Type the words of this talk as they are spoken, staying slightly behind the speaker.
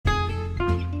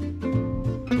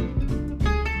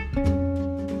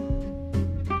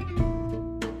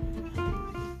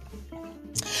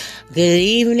Good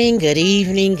evening, good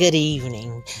evening, good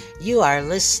evening. You are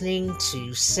listening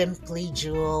to Simply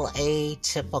Jewel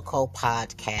Atypical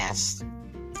Podcast.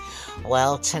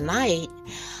 Well, tonight,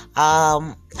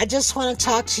 I just want to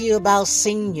talk to you about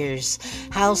seniors.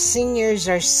 How seniors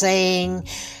are saying,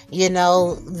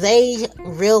 they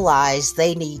realize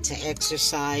they need to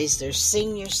exercise. They're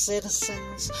senior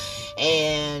citizens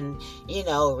and,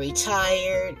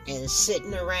 retired and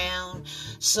sitting around.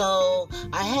 So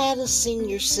I had a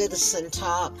senior citizen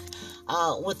talk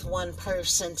with one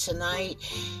person tonight,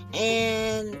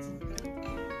 and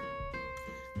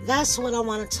that's what I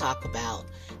want to talk about.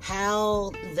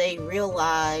 How they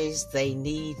realize they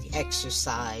need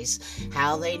exercise,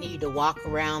 how they need to walk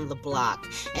around the block.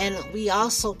 And we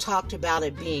also talked about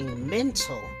it being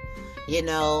mental.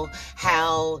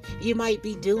 How you might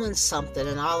be doing something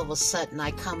and all of a sudden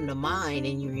I come to mind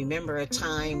and you remember a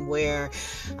time where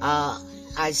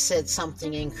I said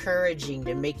something encouraging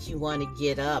to make you want to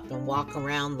get up and walk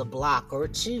around the block, or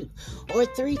 2 or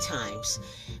 3 times.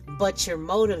 But you're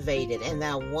motivated, and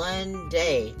that one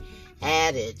day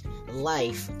added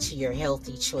life to your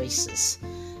healthy choices.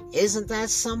 Isn't that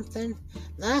something?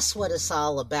 That's what it's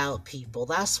all about, people.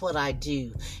 That's what I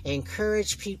do.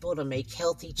 Encourage people to make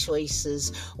healthy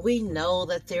choices. We know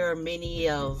that there are many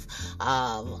of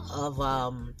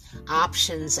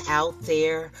options out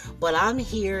there, but I'm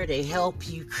here to help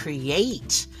you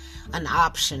create an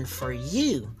option for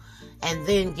you. And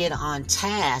then get on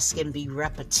task and be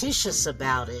repetitious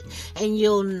about it. And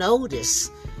you'll notice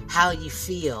how you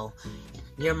feel,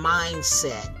 your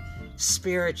mindset,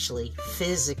 spiritually,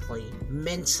 physically,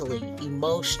 mentally,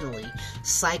 emotionally,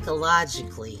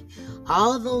 psychologically.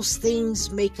 All of those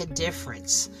things make a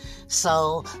difference.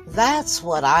 So that's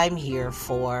what I'm here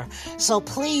for. So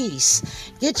please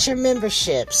get your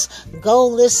memberships. Go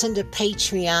listen to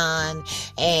Patreon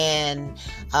and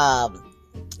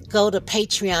go to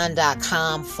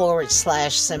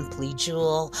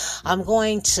patreon.com/simplyjewel. I'm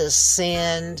going to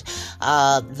send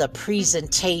the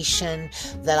presentation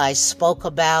that I spoke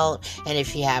about. And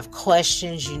if you have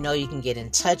questions, you can get in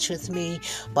touch with me.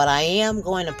 But I am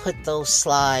going to put those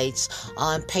slides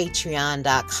on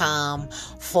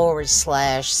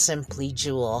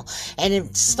patreon.com/simplyjewel.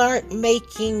 And start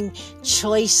making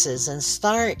choices and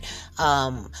start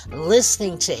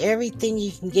listening to everything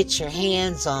you can get your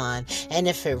hands on. And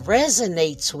if it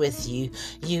resonates with you,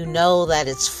 you know that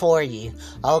it's for you.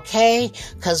 Okay?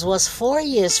 Because what's for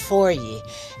you is for you.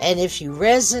 And if you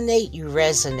resonate, you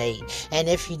resonate. And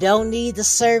if you don't need the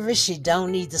service, you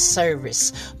don't need the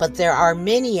service. But there are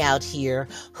many out here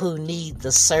who need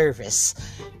the service.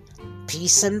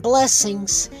 Peace and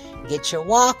blessings. Get your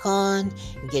walk on.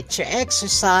 Get your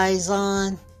exercise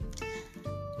on.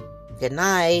 Good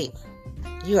night.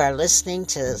 You are listening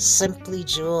to Simply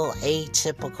Jewel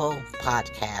Atypical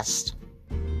Podcast.